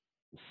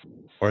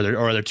 Or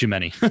are there too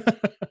many?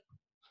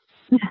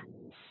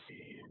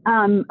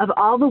 Of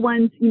all the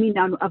ones, you mean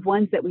of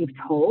ones that we've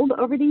told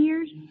over the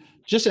years?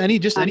 Just any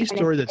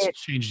story that's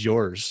changed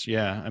yours.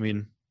 Yeah. I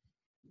mean.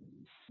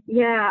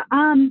 Yeah.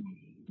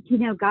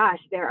 Gosh,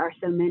 there are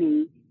so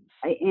many.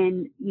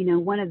 And,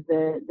 one of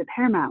the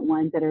paramount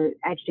ones that are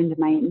etched into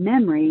my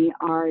memory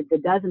are the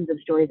dozens of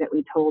stories that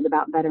we told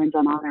about veterans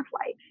on honor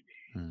flights.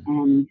 Hmm.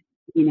 And,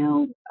 you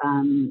know,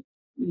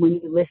 when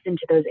you listen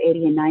to those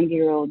 80 and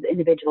 90-year-old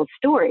individual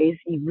stories,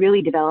 you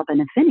really develop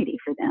an affinity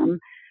for them,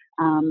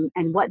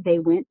 and what they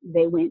went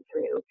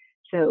through.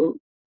 So,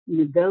 you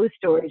know, those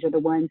stories are the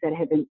ones that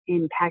have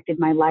impacted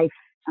my life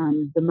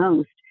the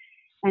most.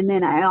 And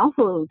then I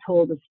also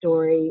told a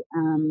story,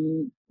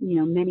 you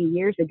know, many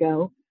years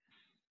ago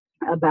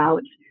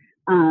about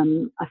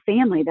a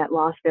family that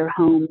lost their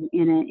home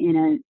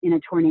in a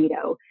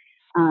tornado.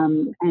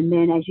 And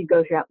then as you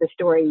go throughout the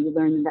story, you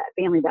learn that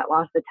family that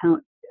lost the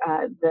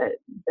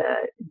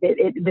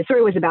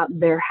story was about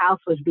their house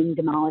was being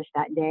demolished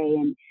that day,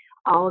 and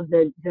all of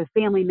the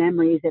family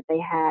memories that they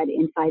had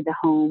inside the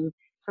home,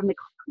 from the,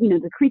 you know,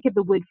 the creak of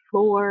the wood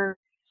floor,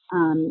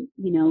 you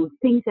know,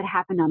 things that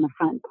happened on the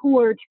front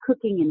porch,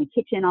 cooking in the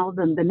kitchen, all of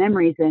them, the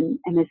memories. And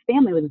this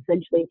family was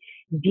essentially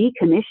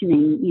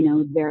decommissioning, you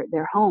know,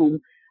 their home,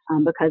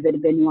 because it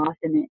had been lost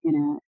in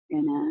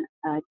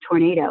a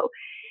tornado.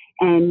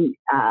 And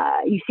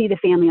you see the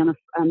family on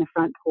the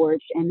front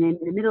porch, and then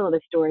in the middle of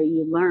the story,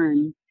 you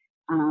learn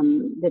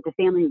that the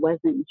family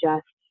wasn't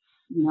just,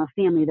 you know, a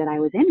family that I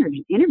was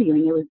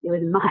interviewing. It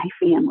was my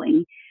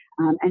family,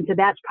 and so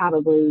that's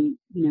probably,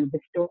 you know, the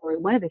story,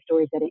 one of the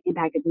stories that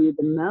impacted me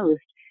the most,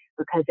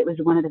 because it was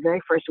one of the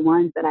very first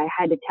ones that I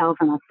had to tell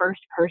from a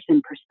first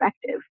person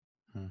perspective.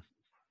 Hmm.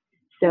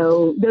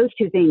 So those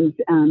two things,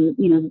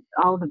 you know,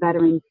 all the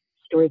veterans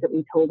stories that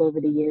we told over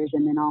the years,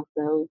 and then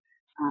also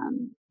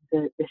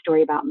the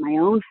story about my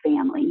own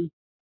family,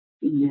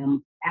 you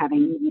know,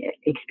 having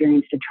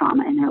experienced a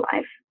trauma in their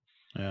life.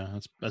 Yeah,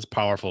 that's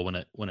powerful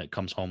when it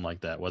comes home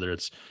like that, whether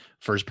it's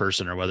first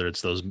person or whether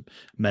it's those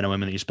men and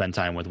women that you spend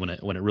time with. When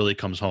it really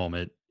comes home,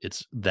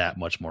 it's that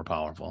much more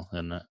powerful.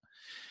 And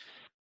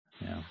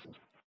yeah.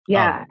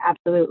 Yeah,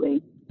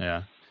 absolutely.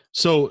 Yeah.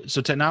 So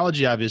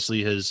technology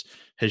obviously has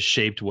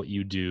shaped what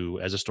you do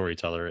as a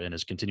storyteller and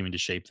is continuing to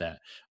shape that.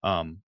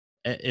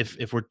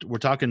 If we're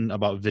talking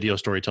about video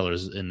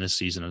storytellers in this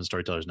season of the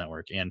Storytellers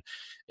Network, and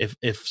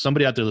if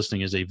somebody out there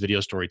listening is a video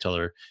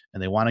storyteller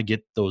and they want to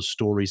get those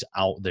stories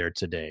out there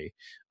today,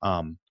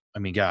 I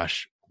mean,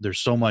 gosh, there's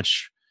so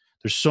much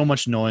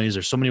noise.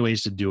 There's so many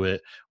ways to do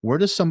it. Where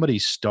does somebody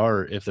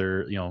start if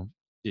they're, you know,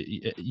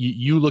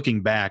 you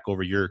looking back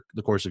over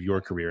the course of your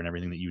career and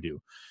everything that you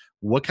do?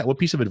 What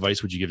piece of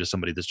advice would you give to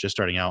somebody that's just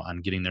starting out on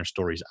getting their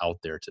stories out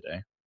there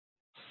today?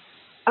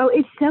 Oh,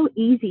 it's so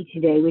easy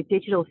today with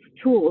digital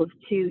tools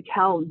to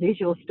tell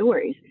visual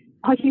stories.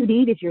 All you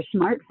need is your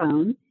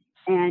smartphone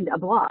and a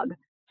blog.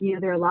 You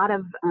know, there are a lot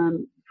of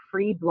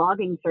free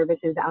blogging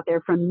services out there.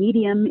 From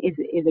Medium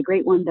is a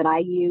great one that I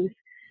use.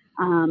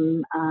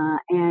 And,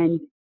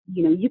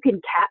 you know, you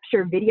can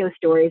capture video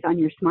stories on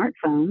your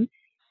smartphone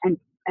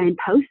and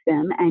post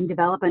them and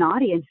develop an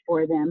audience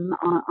for them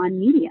on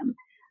Medium.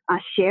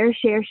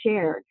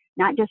 Share,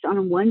 not just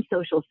on one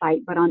social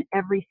site, but on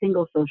every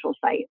single social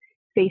site: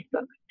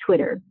 Facebook,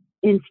 Twitter,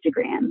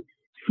 Instagram,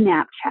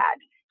 Snapchat,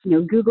 you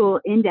know, Google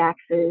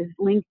indexes,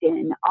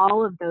 LinkedIn,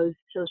 all of those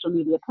social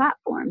media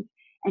platforms.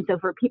 And so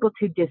for people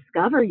to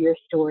discover your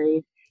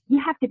stories, you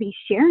have to be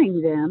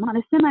sharing them on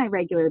a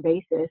semi-regular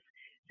basis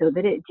so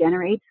that it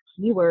generates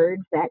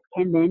keywords that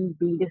can then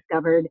be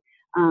discovered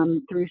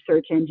through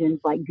search engines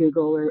like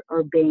Google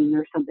or Bing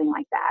or something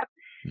like that.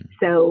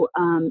 So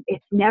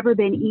it's never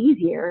been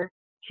easier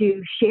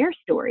to share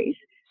stories.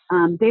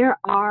 There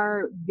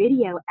are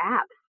video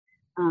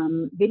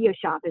apps. Video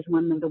Shop is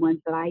one of the ones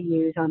that I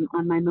use on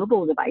my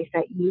mobile device,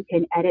 that you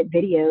can edit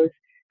videos,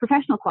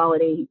 professional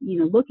quality, you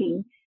know,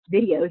 looking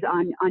videos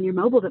on your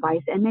mobile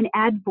device, and then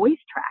add voice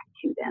track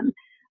to them,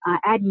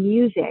 add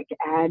music,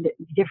 add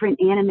different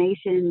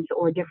animations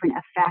or different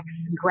effects,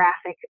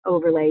 graphic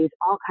overlays,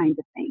 all kinds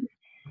of things.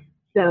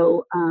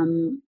 So,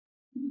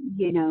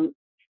 you know,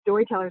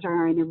 storytellers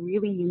are in a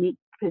really unique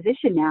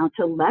position now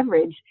to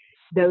leverage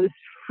those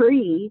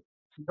free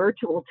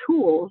virtual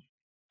tools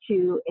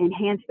to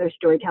enhance their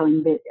storytelling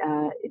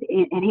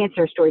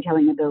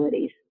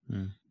abilities.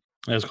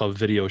 That's called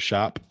Video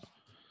Shop.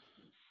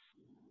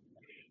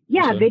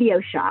 Yeah, Video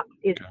Shop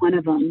is one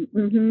of them.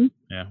 Mm-hmm.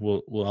 Yeah,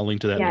 I'll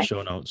link to that in the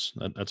show notes.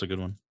 That's a good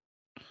one.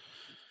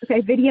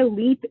 Okay, Video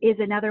Leap is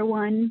another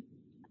one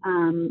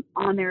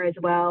on there as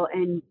well,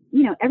 and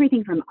you know,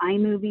 everything from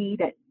iMovie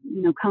that,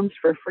 you know, comes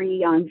for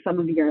free on some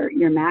of your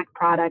Mac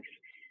products.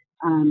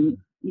 You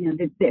know,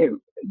 they're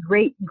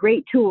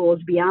great tools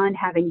beyond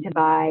having to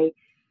buy,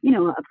 you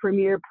know, a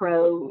Premiere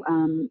Pro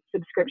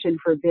subscription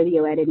for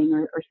video editing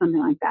or something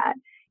like that.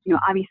 You know,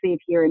 obviously, if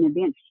you're an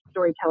advanced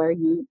storyteller,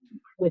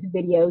 with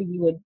video,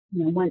 you would,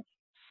 you know,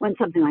 want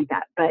something like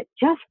that. But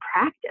just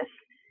practice,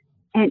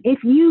 and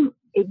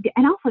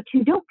and also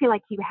too, don't feel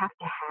like you have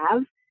to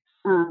have,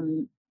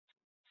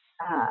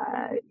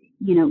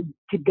 you know,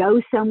 to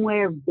go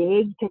somewhere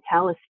big to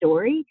tell a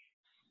story.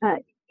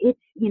 It's,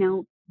 you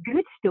know,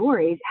 good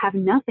stories have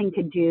nothing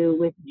to do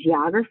with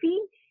geography.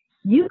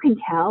 You can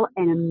tell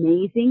an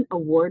amazing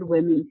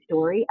award-winning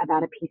story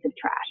about a piece of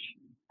trash.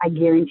 I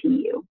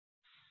guarantee you,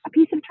 a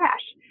piece of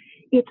trash.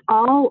 It's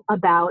all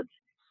about,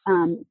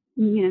 you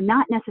know,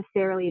 not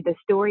necessarily the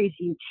stories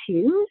you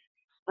choose,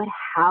 but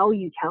how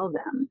you tell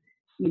them.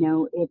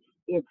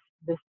 It's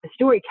the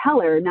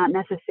storyteller, not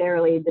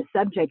necessarily the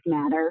subject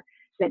matter,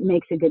 that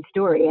makes a good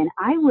story. And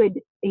I would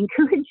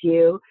encourage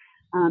you,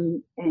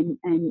 and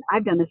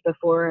I've done this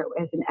before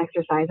as an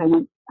exercise. I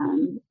once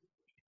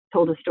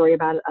told a story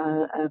about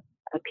a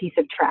piece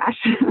of trash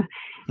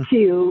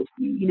to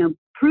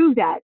prove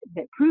that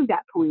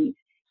point,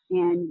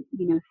 and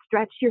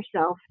stretch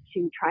yourself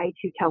to try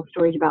to tell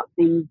stories about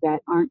things that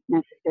aren't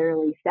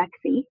necessarily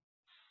sexy,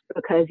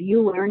 because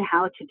you learn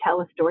how to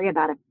tell a story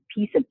about a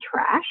piece of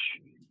trash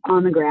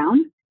on the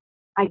ground.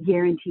 I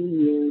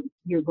guarantee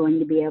you're going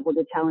to be able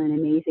to tell an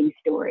amazing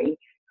story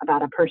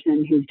about a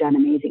person who's done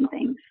amazing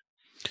things.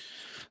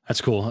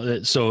 That's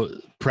cool. So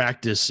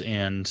practice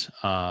and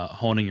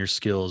honing your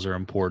skills are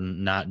important,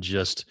 not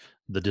just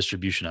the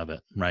distribution of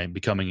it, right?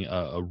 Becoming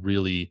a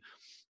really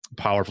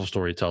powerful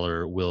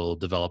storyteller will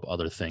develop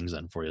other things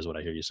then for you, is what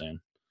I hear you saying.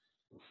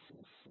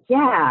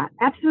 Yeah,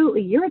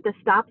 absolutely. You're at the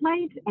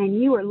stoplight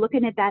and you are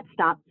looking at that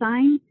stop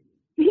sign.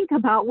 Think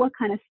about what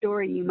kind of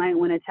story you might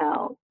want to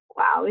tell.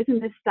 Wow,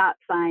 isn't this stop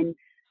sign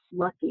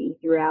lucky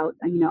throughout,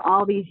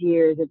 all these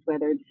years? It's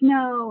weathered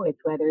snow, it's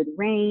weathered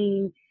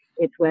rain,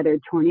 it's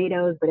weathered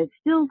tornadoes, but it's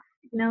still,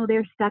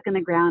 they're stuck in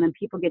the ground and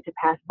people get to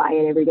pass by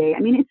it every day. I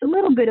mean, it's a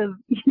little bit of,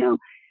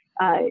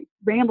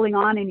 rambling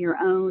on in your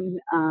own,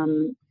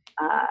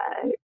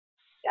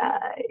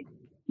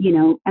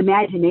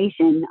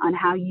 imagination on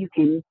how you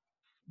can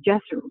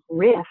just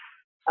riff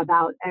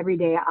about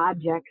everyday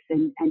objects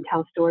and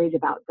tell stories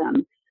about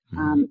them.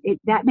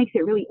 That makes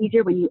it really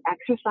easier when you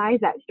exercise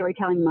that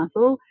storytelling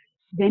muscle.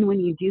 Then when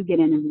you do get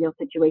in a real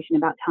situation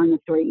about telling a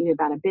story, either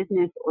about a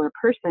business or a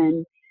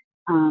person,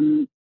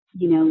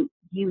 you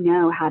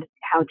know how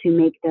to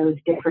make those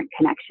different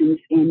connections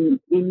in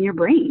your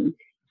brain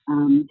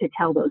to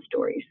tell those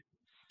stories.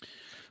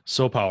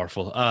 So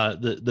powerful.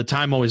 The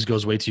time always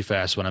goes way too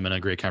fast when I'm in a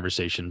great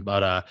conversation.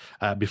 But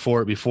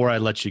before I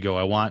let you go,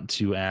 I want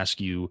to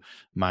ask you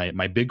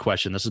my big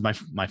question. This is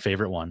my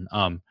favorite one.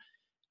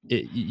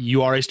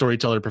 You are a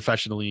storyteller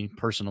professionally,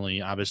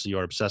 personally. Obviously, you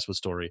are obsessed with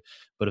story.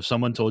 But if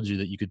someone told you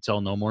that you could tell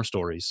no more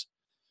stories,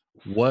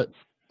 but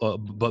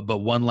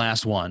one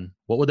last one,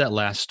 what would that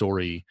last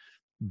story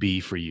be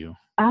for you?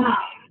 Oh,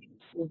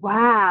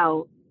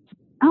 wow.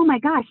 Oh my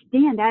gosh,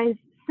 Dan, that is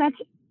such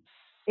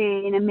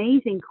an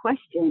amazing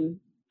question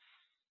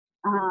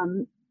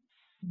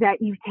that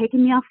you've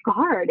taken me off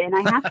guard, and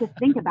I have to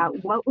think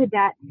about what would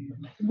that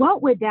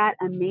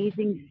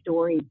amazing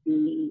story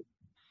be.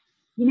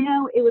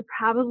 It would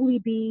probably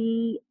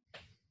be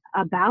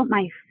about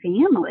my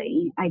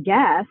family, I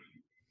guess.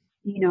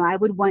 I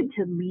would want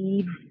to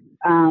leave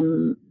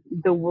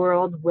the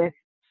world with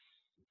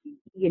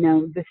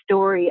the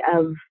story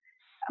of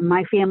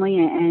my family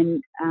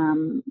and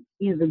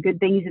the good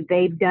things that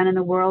they've done in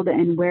the world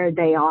and where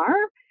they are.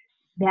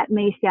 That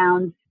may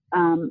sound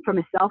from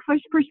a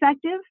selfish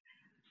perspective,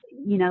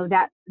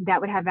 that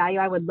would have value.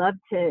 I would love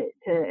to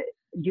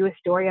do a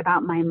story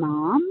about my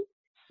mom.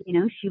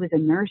 She was a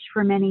nurse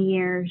for many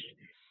years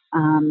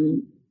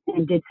and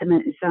did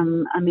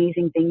some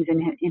amazing things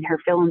in her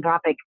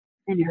philanthropic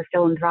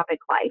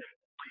life.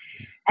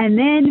 And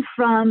then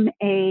from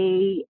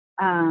a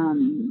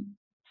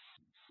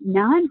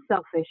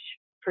non-selfish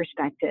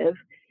perspective,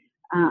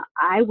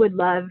 I would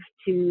love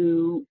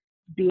to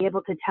be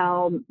able to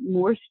tell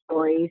more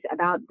stories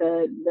about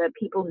the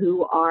people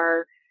who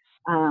are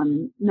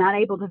not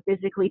able to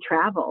physically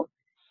travel.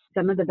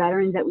 Some of the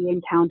veterans that we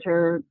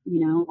encounter,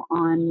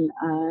 on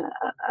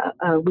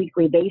a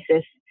weekly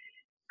basis,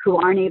 who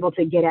aren't able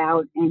to get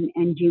out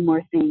and do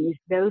more things.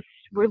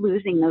 We're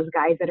losing those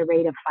guys at a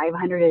rate of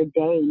 500 a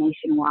day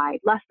nationwide,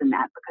 less than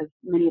that, because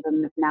many of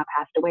them have now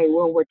passed away.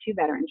 World War II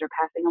veterans are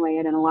passing away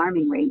at an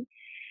alarming rate.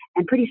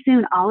 And pretty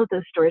soon, all of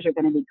those stories are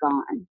going to be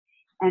gone.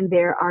 And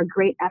there are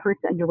great efforts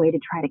underway to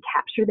try to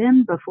capture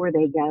them before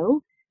they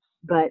go.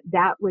 But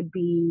that would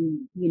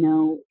be,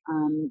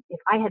 if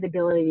I had the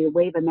ability to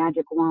wave a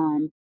magic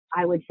wand,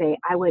 I would say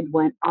I would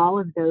want all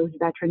of those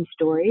veteran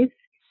stories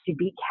to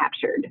be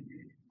captured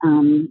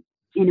in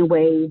a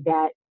way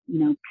that,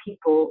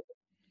 people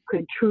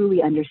could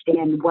truly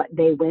understand what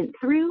they went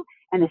through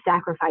and the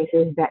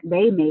sacrifices that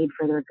they made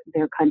for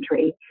their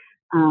country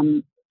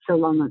so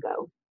long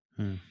ago.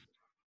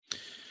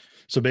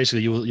 So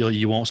basically,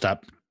 you won't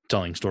stop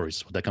telling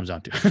stories. What that comes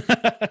down to,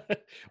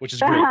 which is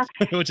great.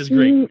 Which is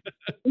great.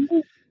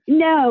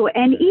 No,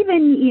 and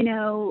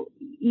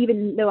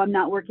even though I'm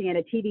not working at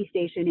a TV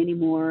station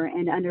anymore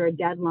and under a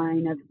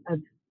deadline of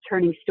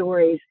turning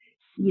stories,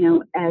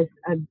 as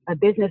a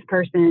business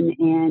person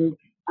and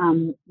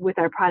with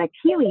our product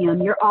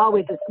Helium, you're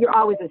always a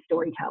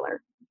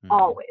storyteller,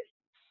 always.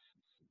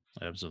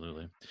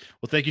 Absolutely.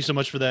 Well, thank you so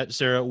much for that,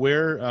 Sarah.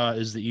 Where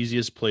is the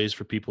easiest place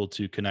for people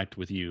to connect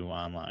with you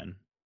online?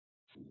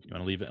 You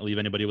want to leave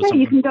anybody with something?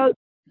 You can go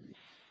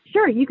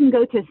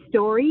to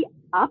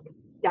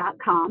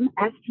StoryUp.com,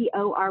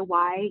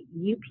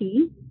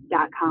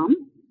 StoryUp.com.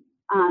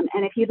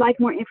 And if you'd like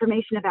more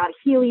information about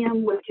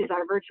Helium, which is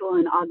our virtual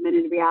and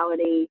augmented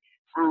reality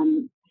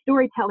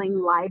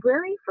storytelling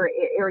library for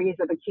areas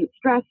of acute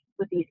stress.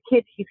 With these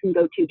kits, you can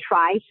go to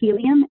Try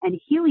Helium, and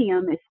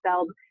helium is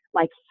spelled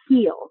like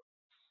heal.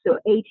 So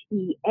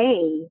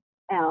HEALIUM.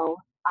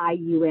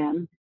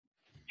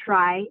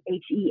 Try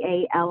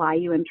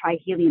HEALIUM,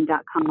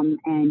 tryhelium.com,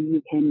 and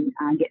you can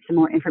get some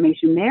more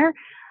information there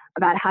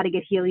about how to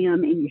get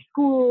helium in your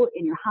school,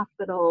 in your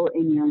hospital,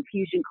 in your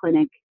infusion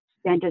clinic,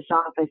 dentist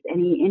office,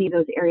 any of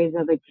those areas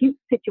of acute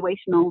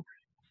situational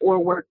or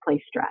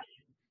workplace stress.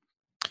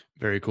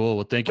 Very cool.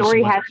 Well, thank you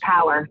Story so much. has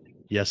power.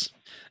 Yes.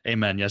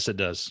 Amen. Yes, it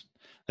does.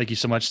 Thank you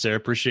so much, Sarah.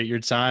 Appreciate your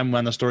time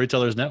on the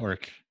Storytellers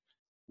Network.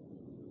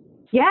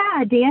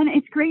 Yeah, Dan,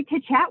 it's great to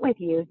chat with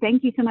you.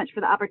 Thank you so much for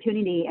the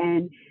opportunity,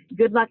 and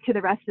good luck to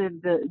the rest of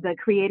the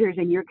creators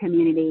in your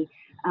community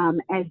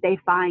as they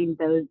find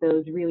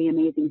those really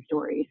amazing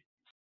stories.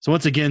 So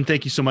once again,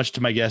 thank you so much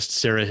to my guest,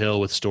 Sarah Hill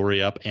with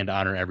StoryUp and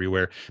Honor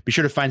Everywhere. Be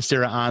sure to find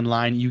Sarah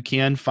online. You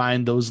can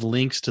find those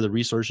links to the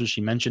resources she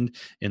mentioned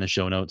in the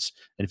show notes.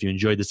 And if you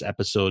enjoyed this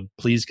episode,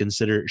 please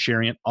consider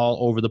sharing it all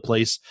over the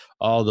place,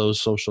 all those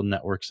social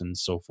networks and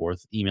so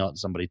forth. Email it to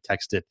somebody,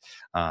 text it,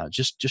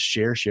 just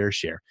share.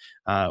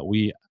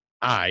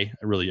 I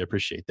really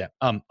appreciate that.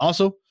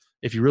 Also,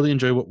 if you really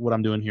enjoy what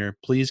I'm doing here,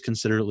 please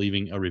consider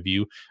leaving a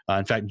review.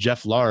 In fact,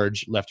 Jeff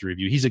Large left a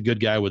review. He's a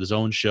good guy with his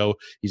own show.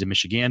 He's a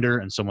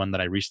Michigander and someone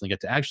that I recently got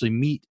to actually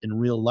meet in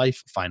real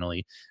life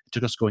finally. It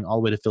took us going all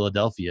the way to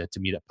Philadelphia to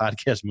meet at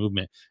Podcast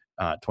Movement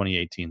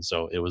 2018.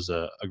 So it was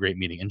a great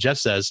meeting. And Jeff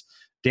says,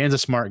 Dan's a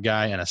smart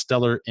guy and a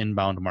stellar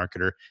inbound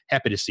marketer.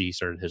 Happy to see he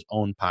started his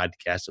own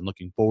podcast and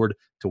looking forward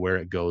to where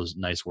it goes.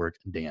 Nice work,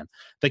 Dan.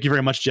 Thank you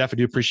very much, Jeff. I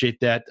do appreciate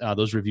that.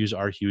 Those reviews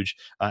are huge.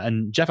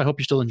 And Jeff, I hope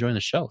you're still enjoying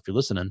the show. If you're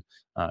listening,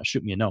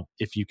 shoot me a note.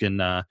 If you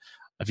can,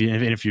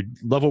 if you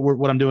love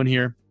what I'm doing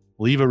here,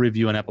 leave a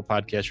review on Apple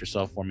Podcasts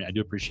yourself for me. I do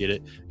appreciate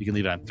it. You can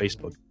leave it on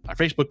Facebook, our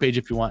Facebook page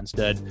if you want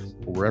instead,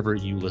 or wherever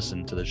you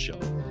listen to the show.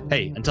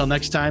 Hey, until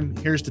next time,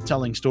 here's to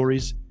telling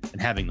stories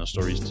and having those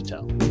stories to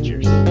tell.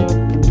 Cheers.